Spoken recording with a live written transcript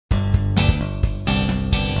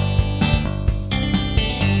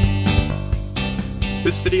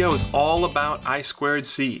This video is all about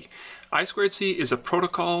I2C. I2C is a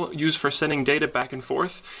protocol used for sending data back and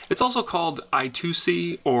forth. It's also called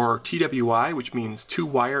I2C or TWI, which means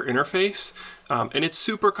two-wire interface, and it's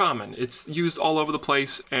super common. It's used all over the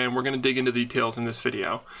place, and we're going to dig into the details in this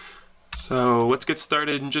video. So let's get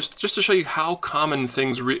started, and just to show you how common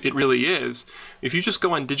it really is, if you just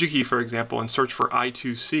go on DigiKey, for example, and search for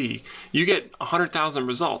I2C, you get 100,000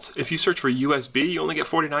 results. If you search for USB, you only get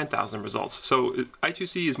 49,000 results. So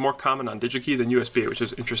I2C is more common on DigiKey than USB, which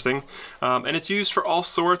is interesting. And it's used for all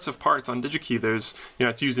sorts of parts on DigiKey.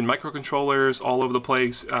 It's used in microcontrollers all over the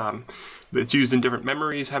place. It's used in different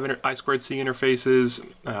memories, have I2C interfaces,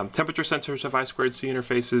 temperature sensors have I2C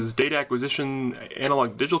interfaces, data acquisition,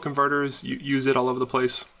 analog digital converters use it all over the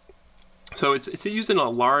place. So it's used in a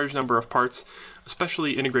large number of parts,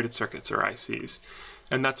 especially integrated circuits or ICs.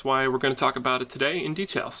 And that's why we're going to talk about it today in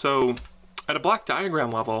detail. So at a block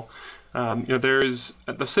diagram level, there's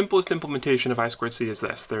the simplest implementation of I2C is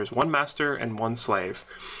this. There's one master and one slave.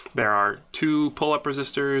 There are two pull-up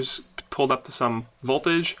resistors pulled up to some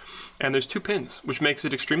voltage, and there's two pins, which makes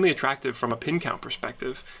it extremely attractive from a pin count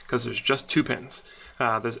perspective, because there's just two pins.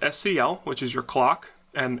 There's SCL, which is your clock,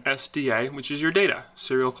 and SDA, which is your data,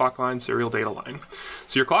 serial clock line, serial data line.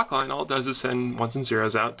 So your clock line, all it does is send ones and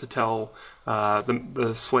zeros out to tell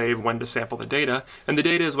the slave when to sample the data, and the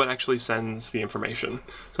data is what actually sends the information.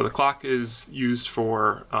 So the clock is used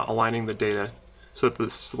for aligning the data so that the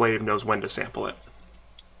slave knows when to sample it.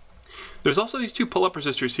 There's also these two pull-up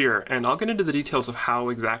resistors here, and I'll get into the details of how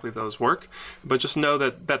exactly those work, but just know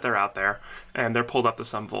that they're out there, and they're pulled up to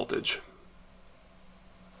some voltage.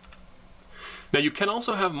 Now you can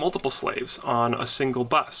also have multiple slaves on a single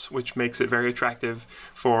bus, which makes it very attractive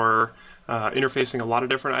for interfacing a lot of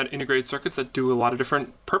different integrated circuits that do a lot of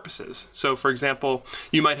different purposes. So for example,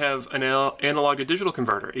 you might have an analog to digital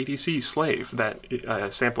converter, ADC slave, that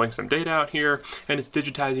sampling some data out here, and it's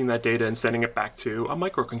digitizing that data and sending it back to a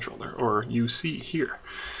microcontroller, or UC here.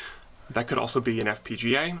 That could also be an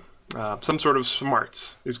FPGA. Some sort of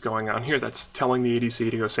smarts is going on here that's telling the ADC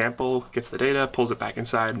to go sample, gets the data, pulls it back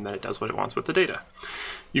inside, and then it does what it wants with the data.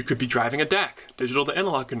 You could be driving a DAC, digital to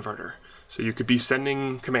analog converter. So you could be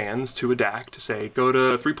sending commands to a DAC to say, go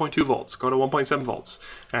to 3.2 volts, go to 1.7 volts,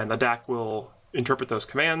 and the DAC will interpret those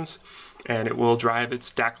commands, and it will drive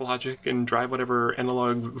its DAC logic and drive whatever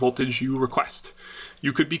analog voltage you request.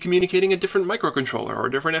 You could be communicating a different microcontroller or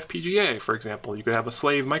a different FPGA, for example. You could have a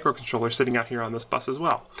slave microcontroller sitting out here on this bus as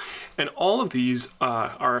well. And all of these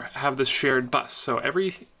have this shared bus. So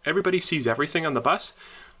everybody sees everything on the bus,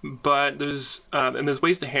 but there's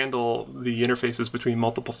ways to handle the interfaces between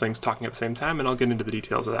multiple things talking at the same time, and I'll get into the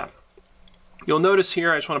details of that. You'll notice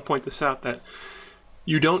here, I just want to point this out, that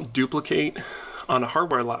you don't duplicate on a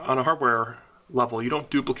hardware level, you don't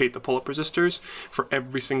duplicate the pull-up resistors for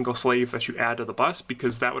every single slave that you add to the bus,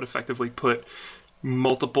 because that would effectively put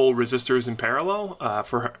multiple resistors in parallel,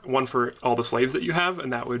 for all the slaves that you have,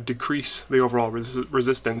 and that would decrease the overall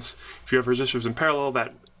resistance. If you have resistors in parallel,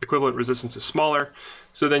 that equivalent resistance is smaller,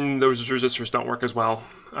 so then those resistors don't work as well,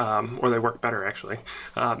 or they work better actually.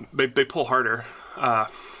 They pull harder,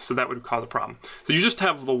 so that would cause a problem. So you just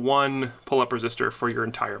have the one pull-up resistor for your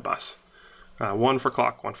entire bus. One for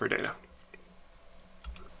clock, one for data.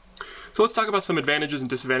 So let's talk about some advantages and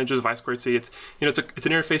disadvantages of I2C. It's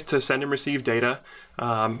an interface to send and receive data,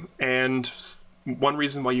 and one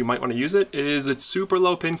reason why you might want to use it is it's super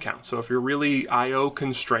low pin count. So if you're really I/O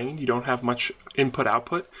constrained, you don't have much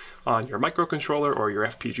input-output on your microcontroller or your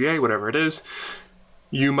FPGA, whatever it is,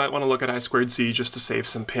 you might want to look at I2C just to save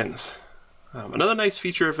some pins. Another nice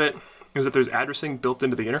feature of it is that there's addressing built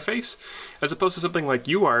into the interface, as opposed to something like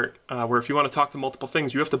UART, where if you want to talk to multiple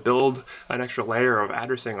things, you have to build an extra layer of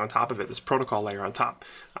addressing on top of it, this protocol layer on top.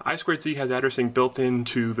 I2C has addressing built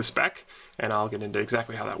into the spec, and I'll get into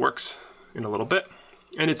exactly how that works in a little bit.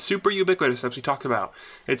 And it's super ubiquitous, as we talked about.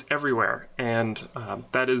 It's everywhere, and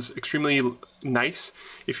that is extremely nice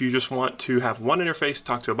if you just want to have one interface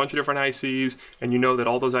talk to a bunch of different ICs, and you know that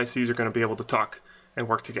all those ICs are going to be able to talk and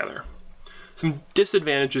work together. Some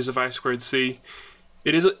disadvantages of I2C: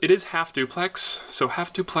 it is half duplex. So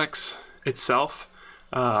half duplex itself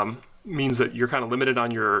means that you're kind of limited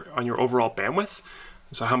on your overall bandwidth,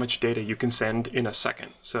 so how much data you can send in a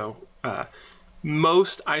second. So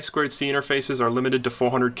most I2C interfaces are limited to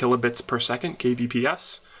 400 kilobits per second,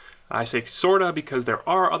 kbps. I say sorta because there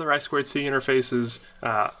are other I2C interfaces,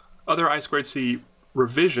 other I2C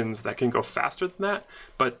revisions that can go faster than that,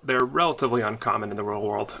 but they're relatively uncommon in the real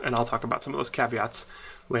world, and I'll talk about some of those caveats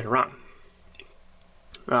later on.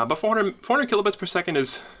 But 400 kilobits per second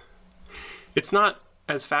it's not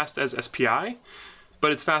as fast as SPI,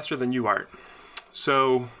 but it's faster than UART.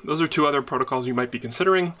 So those are two other protocols you might be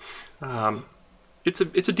considering. It's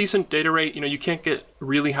a decent data rate. You can't get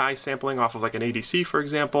really high sampling off of like an ADC, for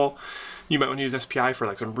example. You might want to use SPI for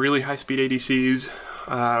like some really high speed ADCs.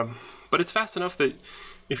 But it's fast enough that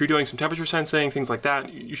if you're doing some temperature sensing, things like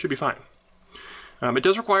that, you should be fine. It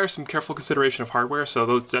does require some careful consideration of hardware,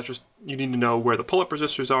 so that's just, you need to know where the pull-up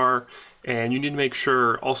resistors are, and you need to make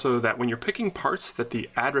sure also that when you're picking parts that the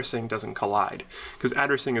addressing doesn't collide, because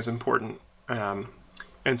addressing is important.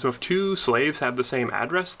 And so if two slaves have the same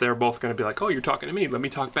address, they're both going to be like, oh, you're talking to me, let me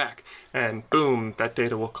talk back, and boom, that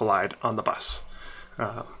data will collide on the bus.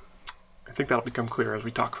 I think that'll become clear as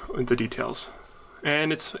we talk the details.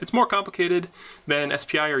 And it's more complicated than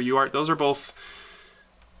SPI or UART. Those are both,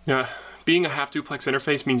 being a half-duplex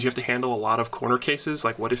interface means you have to handle a lot of corner cases,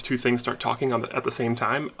 like what if two things start talking at the same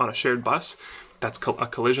time on a shared bus? That's a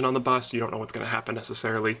collision on the bus. You don't know what's going to happen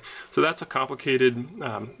necessarily. So that's a complicated,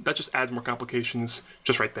 that just adds more complications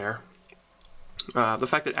just right there. The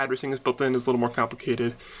fact that addressing is built in is a little more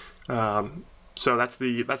complicated. So that's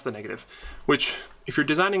the negative, which if you're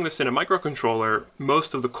designing this in a microcontroller,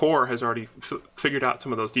 most of the core has already figured out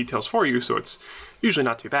some of those details for you, so it's usually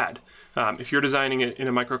not too bad. If you're designing it in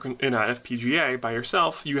an FPGA by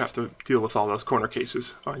yourself, you have to deal with all those corner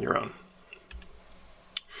cases on your own.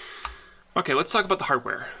 Okay, let's talk about the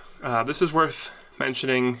hardware. This is worth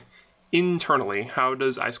mentioning internally. How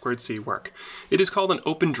does I2C work? It is called an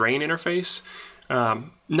open drain interface.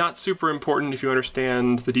 Not super important if you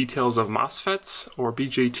understand the details of MOSFETs or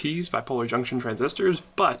BJTs, bipolar junction transistors,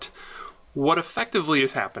 but what effectively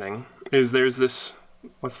is happening is there's this,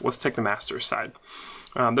 let's take the master side.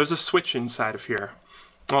 There's a switch inside of here.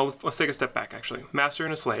 Well, let's take a step back actually. Master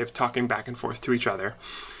and a slave talking back and forth to each other.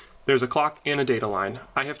 There's a clock and a data line.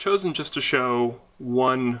 I have chosen just to show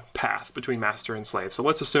one path between master and slave. So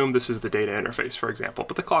let's assume this is the data interface, for example,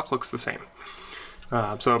 but the clock looks the same.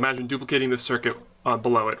 So imagine duplicating this circuit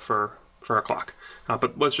below it for a clock.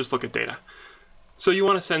 But let's just look at data. So you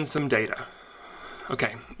want to send some data.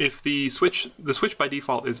 Okay, if the switch by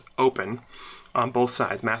default is open on both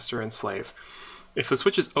sides, master and slave. If the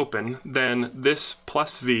switch is open, then this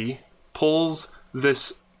plus V pulls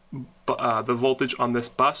this the voltage on this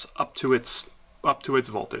bus up to its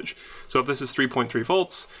voltage. So if this is 3.3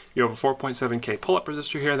 volts, you have a 4.7K pull-up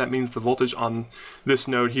resistor here. That means the voltage on this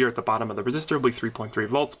node here at the bottom of the resistor will be 3.3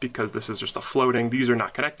 volts because this is just a floating. These are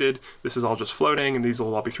not connected. This is all just floating, and these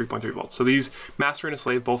will all be 3.3 volts. So these master and a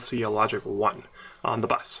slave both see a logic 1 on the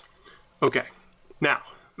bus. Okay, now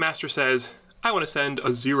master says, I want to send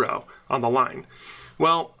a 0 on the line.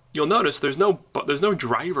 Well, you'll notice there's no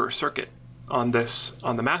driver circuit on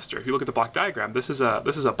the master. If you look at the block diagram, this is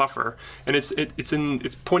a buffer, and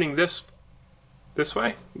it's pointing this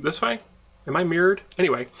way. Am I mirrored?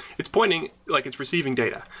 Anyway, it's pointing like it's receiving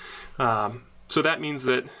data. So that means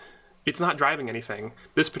that it's not driving anything.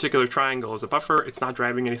 This particular triangle is a buffer. It's not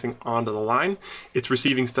driving anything onto the line. It's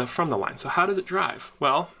receiving stuff from the line. So how does it drive?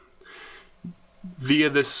 Well, via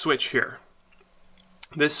this switch here.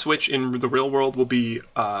 This switch in the real world will be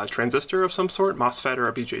a transistor of some sort, MOSFET or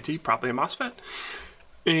a BJT, probably a MOSFET.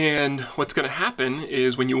 And what's going to happen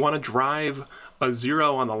is when you want to drive a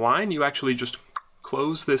 0 on the line, you actually just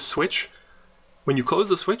close this switch. When you close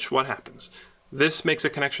the switch, what happens? This makes a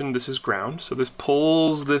connection, this is ground, so this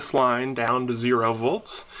pulls this line down to 0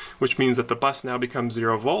 volts, which means that the bus now becomes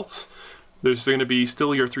 0 volts. There's going to be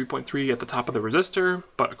still your 3.3 at the top of the resistor,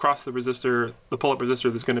 but across the resistor, the pull-up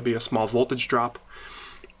resistor, there's going to be a small voltage drop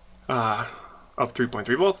of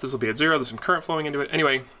 3.3 volts. This will be at 0. There's some current flowing into it.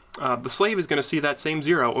 Anyway, the slave is going to see that same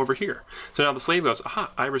 0 over here. So now the slave goes,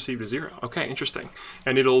 aha, I received a 0. Okay, interesting.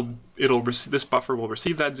 And this buffer will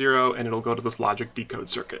receive that 0, and it'll go to this logic decode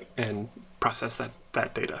circuit and process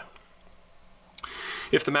that data.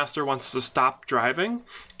 If the master wants to stop driving,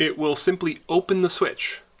 it will simply open the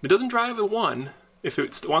switch. It doesn't drive a 1. If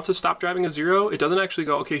it wants to stop driving a 0, it doesn't actually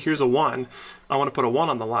go, okay, here's a 1. I want to put a 1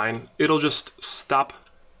 on the line. It'll just stop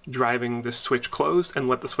driving this switch closed and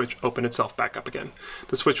let the switch open itself back up again.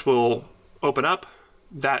 The switch will open up,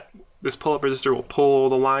 this pull-up resistor will pull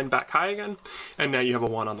the line back high again, and now you have a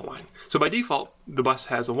 1 on the line. So by default, the bus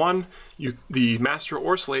has a 1. The master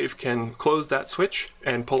or slave can close that switch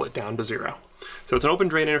and pull it down to 0. So it's an open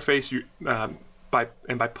drain interface.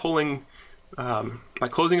 By closing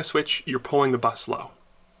a switch, you're pulling the bus low.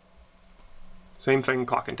 Same thing,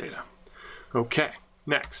 clock and data. Okay,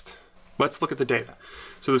 next, let's look at the data.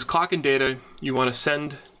 So this clock and data, you want to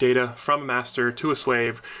send data from a master to a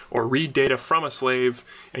slave, or read data from a slave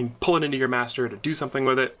and pull it into your master to do something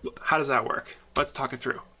with it. How does that work? Let's talk it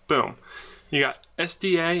through. Boom. You got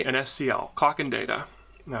SDA and SCL, clock and data.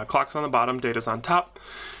 Now, clock's on the bottom, data's on top.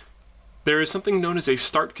 There is something known as a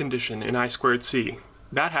start condition in I2C.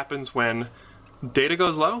 That happens when data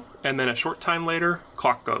goes low, and then a short time later,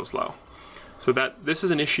 clock goes low. So that this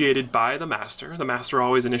is initiated by the master. The master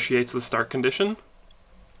always initiates the start condition,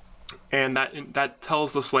 and that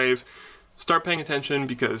tells the slave, start paying attention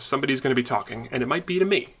because somebody's going to be talking, and it might be to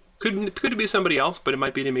me. Could be somebody else, but it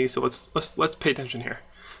might be to me. So let's pay attention here.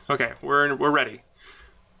 Okay, we're ready.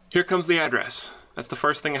 Here comes the address. That's the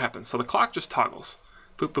first thing that happens. So the clock just toggles,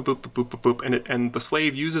 boop boop boop boop boop boop, and the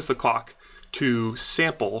slave uses the clock to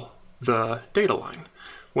sample the data line.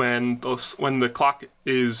 When the clock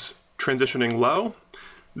is transitioning low,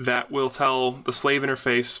 that will tell the slave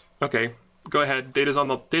interface, okay, go ahead. Data's on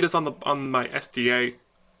my SDA,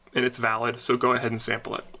 and it's valid. So go ahead and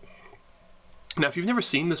sample it. Now, if you've never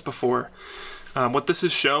seen this before, what this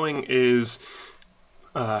is showing is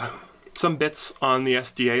some bits on the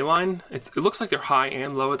SDA line. It looks like they're high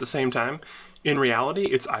and low at the same time. In reality,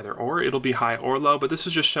 it's either or. It'll be high or low, but this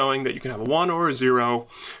is just showing that you can have a 1 or a 0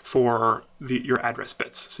 for your address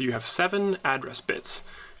bits. So you have 7 address bits,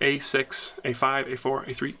 A6, A5, A4,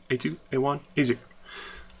 A3, A2, A1, A0.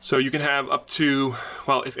 So you can have up to,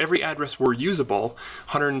 well, if every address were usable,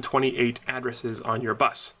 128 addresses on your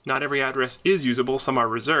bus. Not every address is usable, some are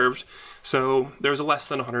reserved, so there's less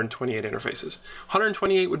than 128 interfaces.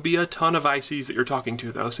 128 would be a ton of ICs that you're talking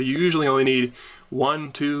to, though, so you usually only need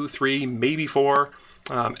 1, 2, 3, maybe 4.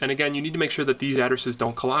 And again, you need to make sure that these addresses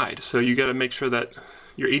don't collide. So you got to make sure that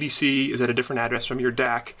your ADC is at a different address from your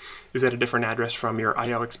DAC, is at a different address from your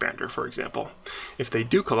I/O expander, for example. If they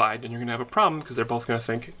do collide, then you're going to have a problem because they're both going to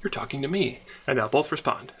think, you're talking to me, and they'll both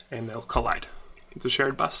respond, and they'll collide. It's a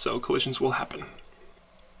shared bus, so collisions will happen.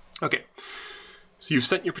 Okay, so you've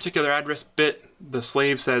sent your particular address bit. The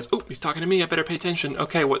slave says, oh, he's talking to me, I better pay attention.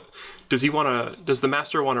 Okay, what does the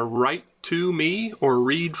master want to write to me or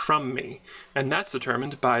read from me? And that's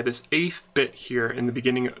determined by this 8th bit here in the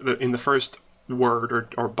beginning, in the first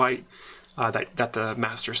word or byte that the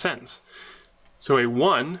master sends. So a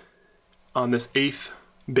 1 on this 8th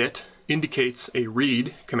bit indicates a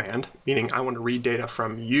read command, meaning I want to read data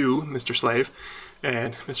from you, Mr. Slave,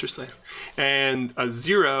 and Mr. Slave. And a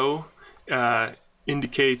 0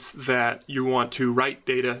 indicates that you want to write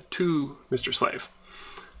data to Mr. Slave.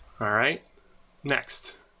 All right,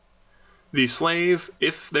 next. The slave,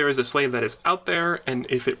 if there is a slave that is out there, and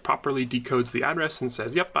if it properly decodes the address and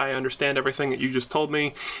says, yep, I understand everything that you just told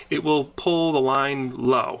me, it will pull the line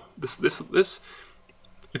low. This it's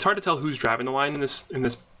hard to tell who's driving the line in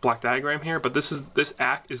this block diagram here, but this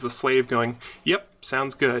act is the slave going, yep,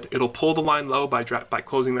 sounds good. It'll pull the line low by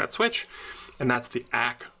closing that switch, and that's the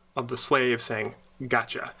act of the slave saying,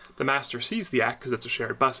 gotcha. The master sees the act because it's a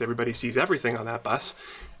shared bus. Everybody sees everything on that bus.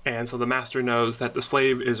 And so the master knows that the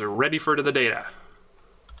slave is ready for the data.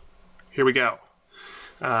 Here we go.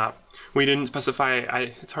 We didn't specify,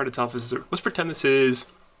 it's hard to tell if this is, let's pretend this is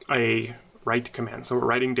a write command. So we're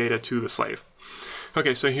writing data to the slave.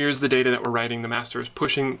 Okay, so here's the data that we're writing. The master is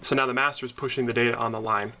pushing, so now the master is pushing the data on the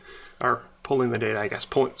line, or pulling the data, I guess,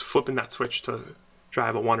 flipping that switch to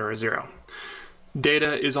drive a 1 or a 0.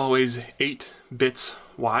 Data is always 8 bits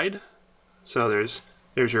wide. So there's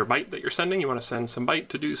your byte that you're sending. You want to send some byte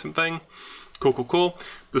to do something. Cool, cool, cool.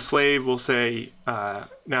 The slave will say,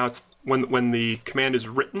 now it's when the command is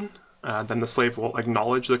written, then the slave will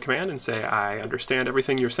acknowledge the command and say, I understand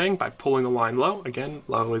everything you're saying by pulling the line low. Again,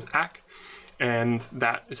 low is ACK, and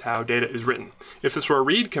that is how data is written. If this were a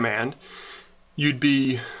read command, you'd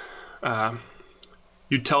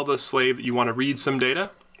tell the slave that you want to read some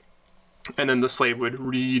data, and then the slave would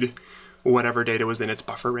read whatever data was in its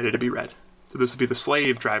buffer ready to be read. So this would be the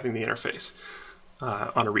slave driving the interface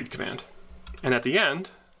on a read command. And at the end,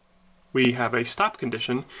 we have a stop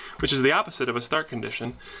condition, which is the opposite of a start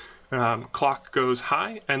condition. Clock goes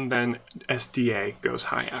high, and then SDA goes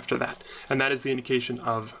high after that. And that is the indication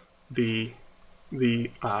of the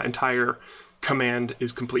entire command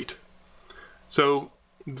is complete. So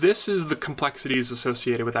this is the complexities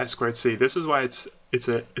associated with I2C. This is why it's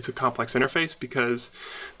a complex interface, because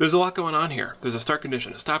there's a lot going on here. There's a start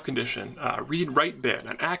condition, a stop condition, read-write bit,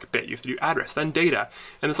 an ACK bit. You have to do address, then data,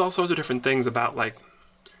 and there's all sorts of different things about like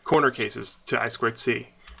corner cases to I2C,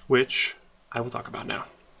 which I will talk about now.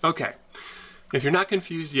 Okay, if you're not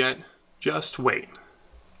confused yet, just wait.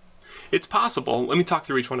 It's possible. Let me talk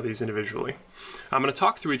through each one of these individually. I'm going to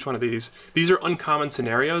talk through each one of these. These are uncommon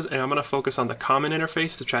scenarios, and I'm going to focus on the common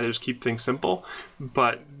interface to try to just keep things simple.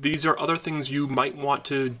 But these are other things you might want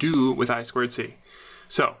to do with I2C.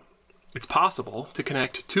 So it's possible to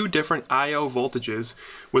connect 2 different I/O voltages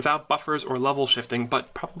without buffers or level shifting,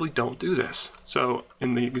 but probably don't do this. So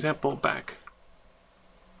in the example back,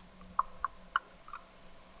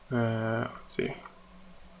 let's see.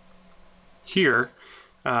 Here,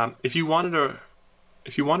 if you wanted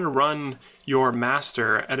to run your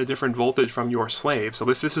master at a different voltage from your slave, so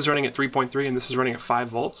if this is running at 3.3 and this is running at 5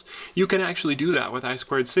 volts, you can actually do that with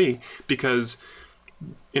I2C, because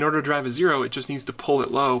in order to drive a 0, it just needs to pull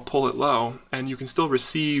it low, and you can still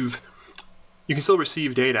receive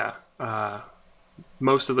data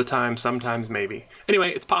most of the time, sometimes maybe. Anyway,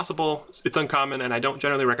 it's possible, it's uncommon, and I don't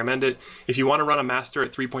generally recommend it. If you want to run a master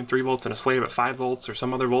at 3.3 volts and a slave at 5 volts or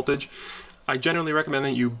some other voltage, I generally recommend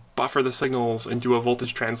that you buffer the signals and do a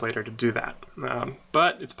voltage translator to do that.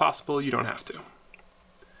 But it's possible, you don't have to.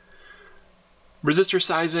 Resistor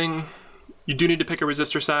sizing, you do need to pick a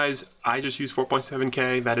resistor size. I just use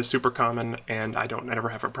 4.7K, that is super common, and I don't ever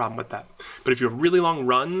have a problem with that. But if you have really long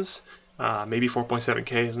runs, maybe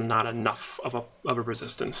 4.7K is not enough of a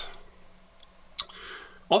resistance.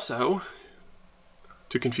 Also,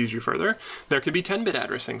 to confuse you further, there can be 10-bit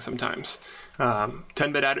addressing sometimes.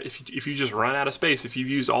 10-bit if you just run out of space, if you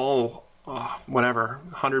use all whatever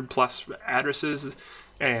 100+ addresses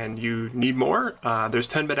and you need more, there's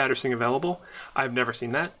 10-bit addressing available. I've never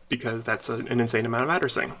seen that because that's an insane amount of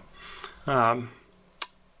addressing.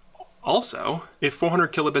 Also, if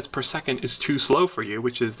 400 kilobits per second is too slow for you,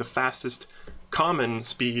 which is the fastest common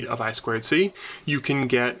speed of I2C, you can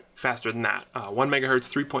get faster than that. 1 megahertz,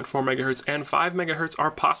 3.4 megahertz, and 5 megahertz are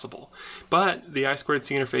possible. But the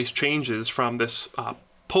I2C interface changes from this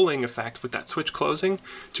pulling effect with that switch closing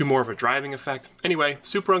to more of a driving effect. Anyway,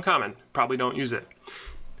 super uncommon. Probably don't use it.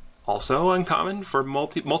 Also uncommon for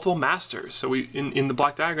multiple masters. So in the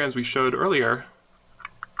block diagrams we showed earlier,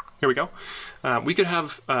 here we go. We could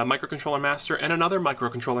have a microcontroller master and another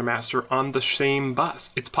microcontroller master on the same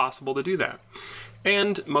bus. It's possible to do that.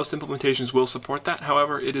 And most implementations will support that.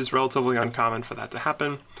 However, it is relatively uncommon for that to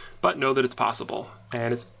happen, but know that it's possible.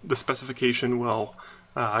 And the specification will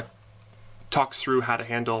talks through how to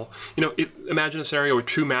handle, imagine a scenario where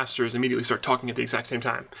 2 masters immediately start talking at the exact same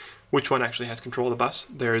time. Which one actually has control of the bus?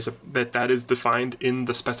 There is that is defined in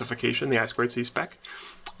the specification, the I2C spec.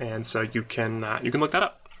 And so you can look that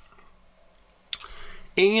up.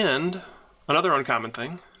 And another uncommon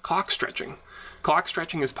thing, clock stretching. Clock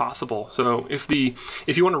stretching is possible. So if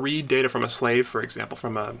you want to read data from a slave, for example,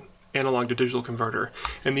 from an analog to digital converter,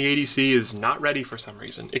 and the ADC is not ready for some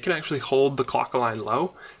reason, it can actually hold the clock line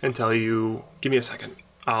low and tell you, give me a second.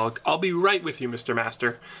 I'll be right with you, Mr.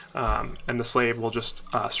 Master. And the slave will just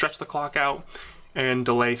stretch the clock out and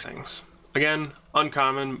delay things. Again,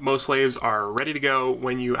 uncommon. Most slaves are ready to go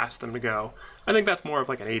when you ask them to go. I think that's more of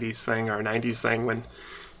like an 80s thing or a 90s thing when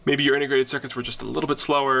maybe your integrated circuits were just a little bit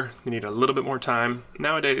slower, you need a little bit more time.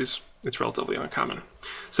 Nowadays, it's relatively uncommon.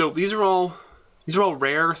 So these are all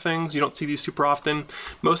rare things. You don't see these super often.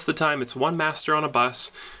 Most of the time, it's one master on a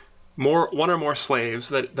bus, one or more slaves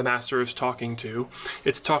that the master is talking to.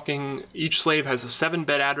 Each slave has a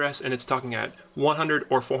 7-bit address, and it's talking at 100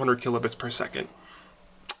 or 400 kilobits per second.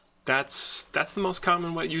 That's the most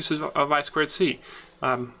common use of I2C.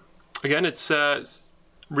 Again, it's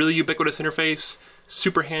really ubiquitous interface,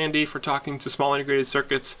 super handy for talking to small integrated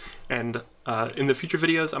circuits, and in the future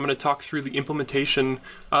videos, I'm going to talk through the implementation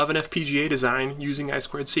of an FPGA design using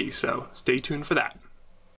I2C, so stay tuned for that.